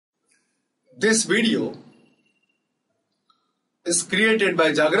This video is created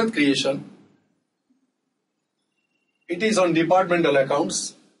by Jagrat Creation. It is on Departmental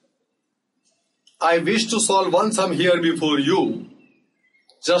Accounts. I wish to solve one sum here before you.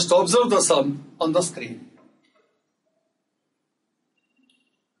 Just observe the sum on the screen.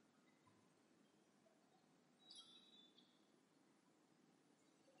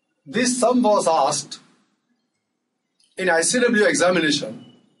 This sum was asked in ICW examination.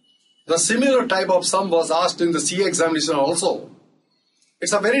 The similar type of sum was asked in the CA examination also.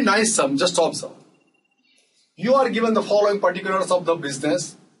 It's a very nice sum, just observe. You are given the following particulars of the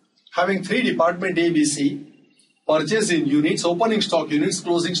business, having three department A, B, C, purchase in units, opening stock units,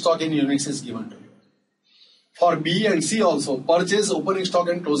 closing stock in units is given to you. For B and C also, purchase, opening stock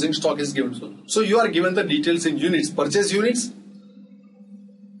and closing stock is given to you. So you are given the details in units, purchase units,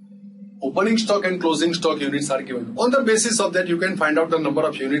 opening stock and closing stock units are given. On the basis of that, you can find out the number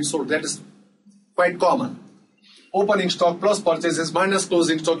of units sold. That is quite common. Opening stock plus purchases minus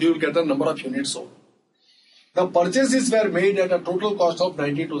closing stock, you will get the number of units sold. The purchases were made at a total cost of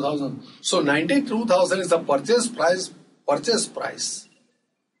 92,000. So 92,000 is the purchase price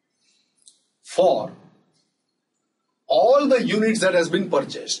for all the units that has been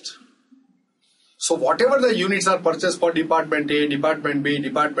purchased. So whatever the units are purchased for Department A, Department B,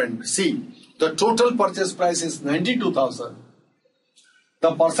 Department C, the total purchase price is 92,000.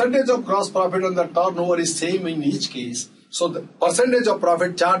 The percentage of gross profit on the turnover is same in each case. So the percentage of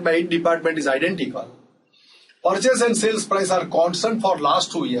profit charged by each department is identical. Purchase and sales price are constant for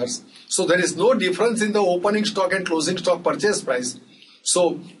last 2 years. So there is no difference in the opening stock and closing stock purchase price.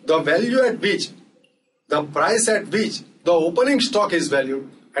 So the value at which, the price at which the opening stock is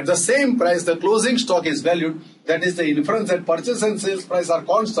valued, at the same price the closing stock is valued. That is the inference that purchase and sales price are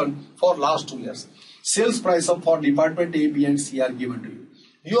constant for last 2 years. Sales price for department A, B and C are given to you.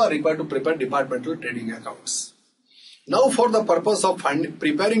 You are required to prepare departmental trading accounts. Now for the purpose of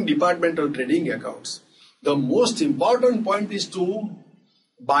preparing departmental trading accounts, the most important point is to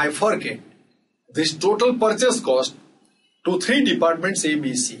bifurcate this total purchase cost to three departments A,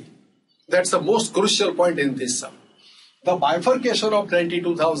 B, C. That's the most crucial point in this sum. The bifurcation of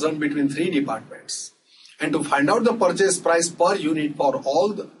 92,000 between three departments, and to find out the purchase price per unit for all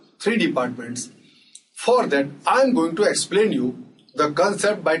the three departments. For that, I am going to explain you the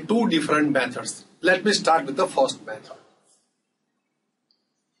concept by two different methods. Let me start with the first method.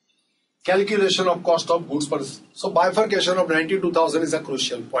 Calculation of cost of goods per. So bifurcation of 92,000 is a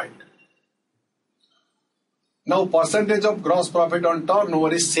crucial point. Now percentage of gross profit on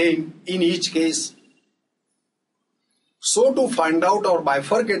turnover is same in each case. So to find out or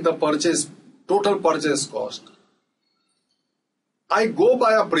bifurcate the total purchase cost, I go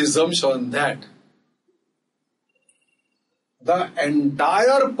by a presumption that the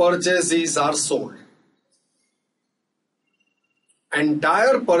entire purchases are sold.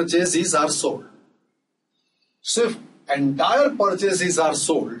 Entire purchases are sold. So if entire purchases are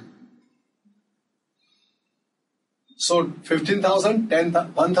sold, so 15,000,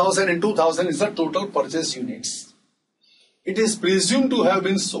 10,000, 1,000 and 2,000 is the total purchase units. It is presumed to have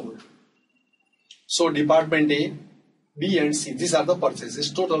been sold. So department A, B and C, these are the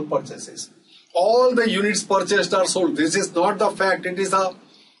purchases, total purchases. All the units purchased are sold. This is not the fact, it is a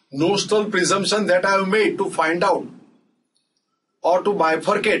notional presumption that I have made to find out or to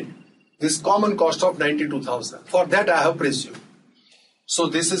bifurcate this common cost of 92,000. For that I have presumed. So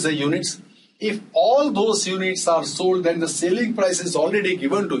this is the units. If all those units are sold, then the selling price is already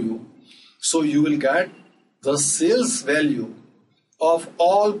given to you. So you will get the sales value of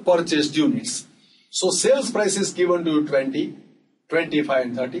all purchased units. So sales price is given to you 20, 25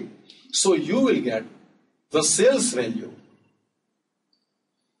 and 30. So you will get the sales value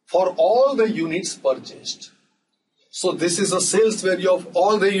for all the units purchased. So this is the sales value of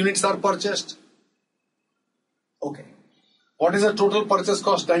all the units are purchased. Okay. What is the total purchase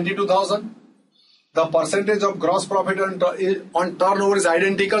cost? 92,000. The percentage of gross profit on turnover is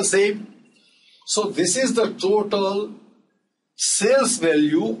identical, same. So this is the total sales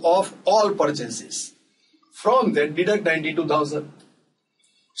value of all purchases. From that deduct 92,000.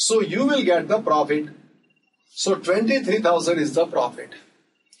 So you will get the profit. So 23,000 is the profit.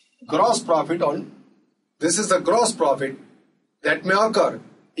 Gross profit on, this is the gross profit that may occur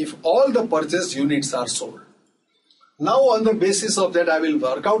if all the purchased units are sold. Now on the basis of that I will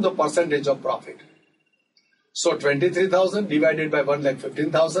work out the percentage of profit. So 23,000 divided by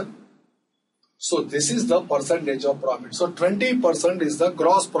 1,15,000. So this is the percentage of profit. So 20% is the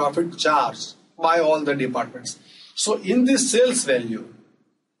gross profit charged by all the departments. So in this sales value,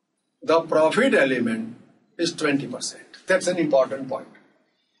 the profit element is 20%. That's an important point.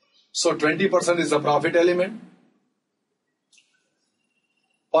 So 20% is the profit element.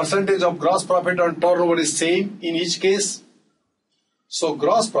 Percentage of gross profit on turnover is same in each case. So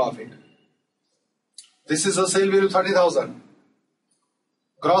gross profit. This is a sale value 30,000.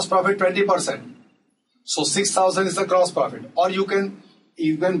 Gross profit 20%. So 6,000 is the gross profit. Or you can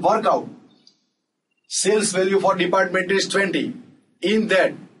work out. Sales value for department is 20. In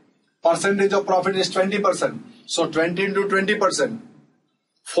that, percentage of profit is 20%. So 20 into 20%.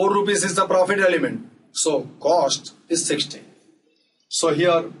 4 rupees is the profit element. So cost is 16. So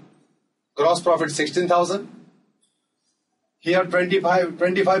here gross profit 16,000. Here 25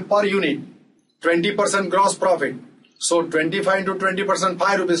 per unit. 20% gross profit. So 25 into 20%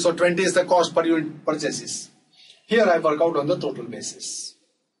 5 rupees. So 20 is the cost per unit purchases. Here I work out on the total basis.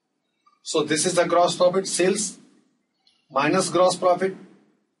 So this is the gross profit, sales minus gross profit.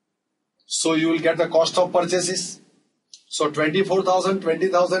 So you will get the cost of purchases. So 24,000,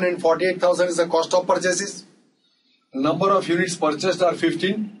 20,000 and 48,000 is the cost of purchases. Number of units purchased are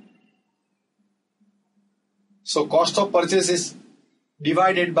 15. So cost of purchases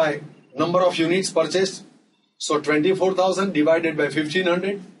divided by number of units purchased. So 24,000 divided by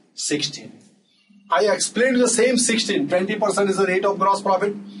 1500, 16. I explained the same 16. 20% is the rate of gross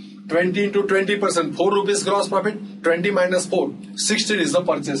profit. 20 into 20%, 4 rupees gross profit. 20 minus 4, 16 is the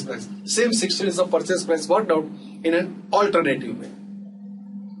purchase price. Same 16 is the purchase price worked out in an alternative way.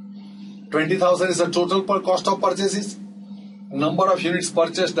 20,000 is the total per cost of purchases. Number of units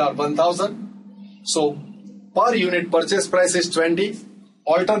purchased are 1,000. So per unit purchase price is 20.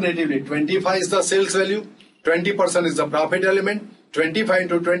 Alternatively, 25 is the sales value. 20% is the profit element. 25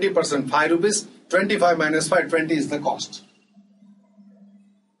 into 20%, 5 rupees. 25 minus 5, 20 is the cost.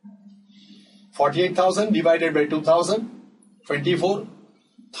 48,000 divided by 2,000, 24.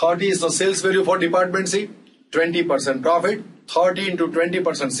 30 is the sales value for department C. 20% profit. 30 into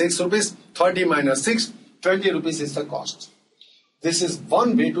 20%, 6 rupees. 30 minus 6, 20 rupees is the cost. This is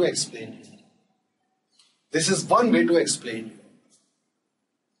one way to explain it. This is one way to explain it.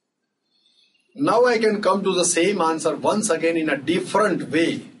 Now I can come to the same answer once again in a different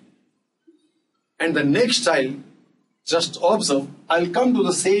way. And the next I'll just observe, I'll come to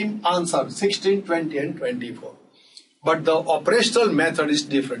the same answer, 16, 20 and 24. But the operational method is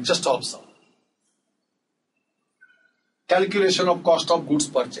different. Just observe. Calculation of cost of goods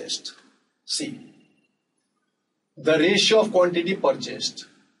purchased. See, the ratio of quantity purchased.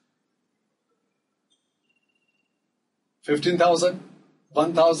 15,000,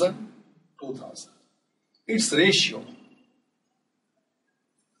 1,000, 2,000. Its ratio.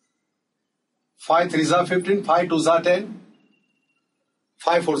 5 3s are 15, 5 2s are 10,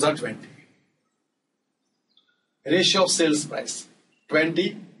 5 4s are 20. Ratio of sales price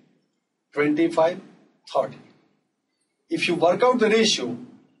 20, 25, 30. If you work out the ratio,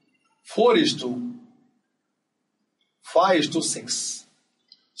 4 is to 5 is to 6.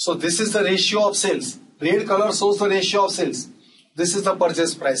 So this is the ratio of sales. Red color shows the ratio of sales. This is the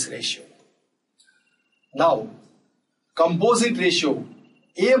purchase price ratio. Now, composite ratio,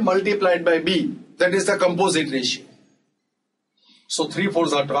 A multiplied by B, that is the composite ratio. So 3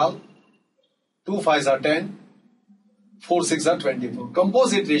 4s are 12, 2 5s are 10, 4 6 are 24.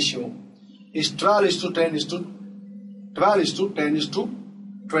 Composite ratio is 12 is to 10 is to 12 is to 10 is to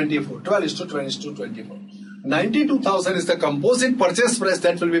 24. 12 is to 20 is to 24. 92,000 is the composite purchase price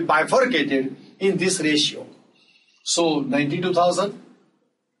that will be bifurcated in this ratio. So 92,000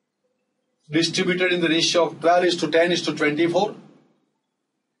 distributed in the ratio of 12 is to 10 is to 24.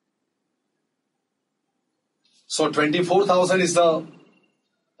 So 24,000 is the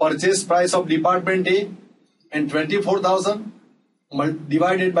purchase price of department A, and 24,000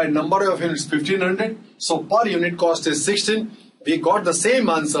 divided by number of units 1500. So per unit cost is 16. We got the same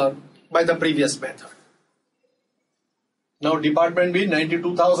answer by the previous method. Now department B,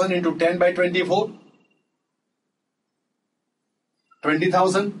 92,000 into 10 by 24.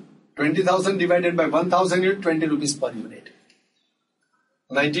 20,000. 20,000 divided by 1,000 unit, 20 rupees per unit.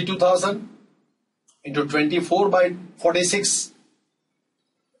 92,000 into 24 by 46.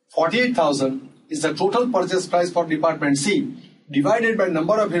 48,000 is the total purchase price for department C. Divided by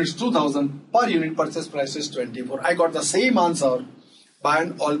number of units 2,000, per unit purchase price is 24. I got the same answer by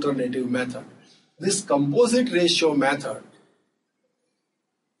an alternative method. This composite ratio method,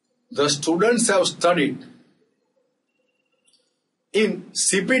 the students have studied in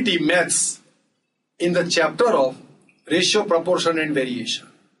CPT Maths in the chapter of ratio, proportion and variation.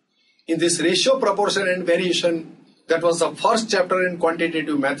 In this ratio, proportion and variation, that was the first chapter in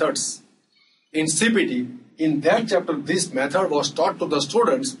quantitative methods in CPT. In that chapter, this method was taught to the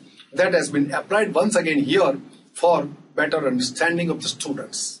students. That has been applied once again here for better understanding of the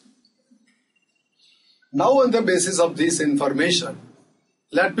students. Now on the basis of this information,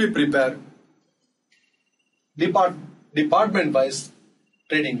 let me prepare department-wise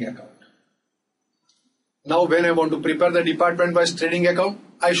trading account. Now when I want to prepare the department-wise trading account,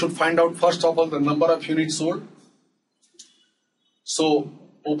 I should find out first of all the number of units sold. So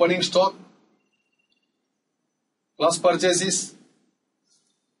opening stock plus purchases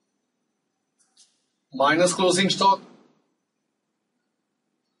minus closing stock.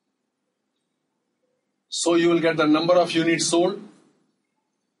 So you will get the number of units sold.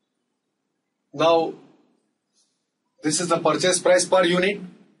 Now this is the purchase price per unit.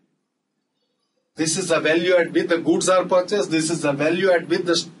 This is the value at which the goods are purchased. This is the value at which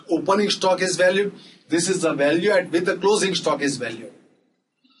the opening stock is valued. This is the value at which the closing stock is valued.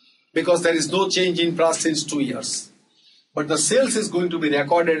 Because there is no change in price since 2 years. But the sales is going to be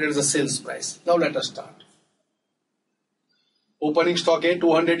recorded as the sales price. Now let us start. Opening stock A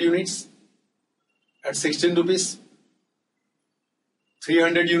 200 units at 16 rupees.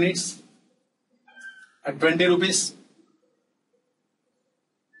 300 units at 20 rupees.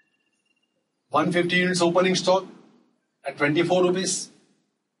 150 units opening stock at 24 rupees.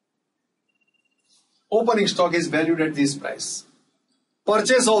 Opening stock is valued at this price.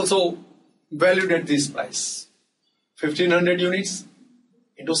 Purchase also valued at this price. 1500 units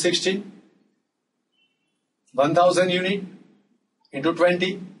into 16. 1000 unit into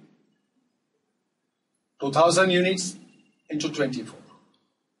 20. 2000 units into 24.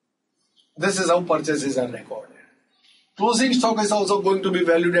 This is how purchases are recorded. Closing stock is also going to be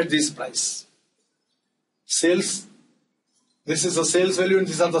valued at this price. Sales, this is the sales value and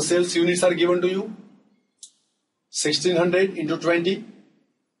these are the sales units are given to you. 1600 into 20.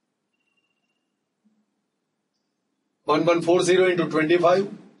 1140 into 25.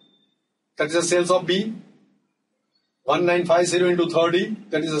 That is the sales of B. 1950 into 30.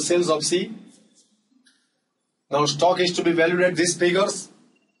 That is the sales of C. Now stock is to be valued at these figures.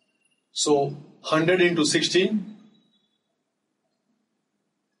 So 100 into 16.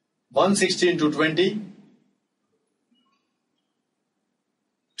 160 into 20.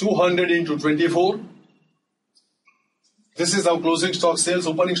 200 into 24. This is how closing stock, sales,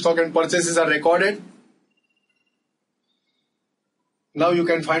 opening stock and purchases are recorded. Now you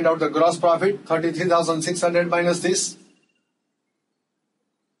can find out the gross profit, 33,600 minus this.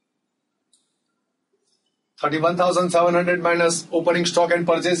 31,700 minus opening stock and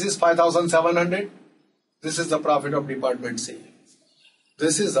purchases, 5,700. This is the profit of Department C.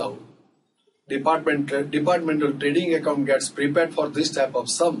 This is how departmental trading account gets prepared for this type of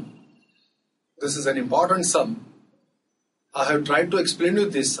sum. This is an important sum. I have tried to explain you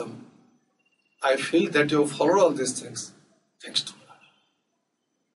this sum. I feel that you have followed all these things. Thanks to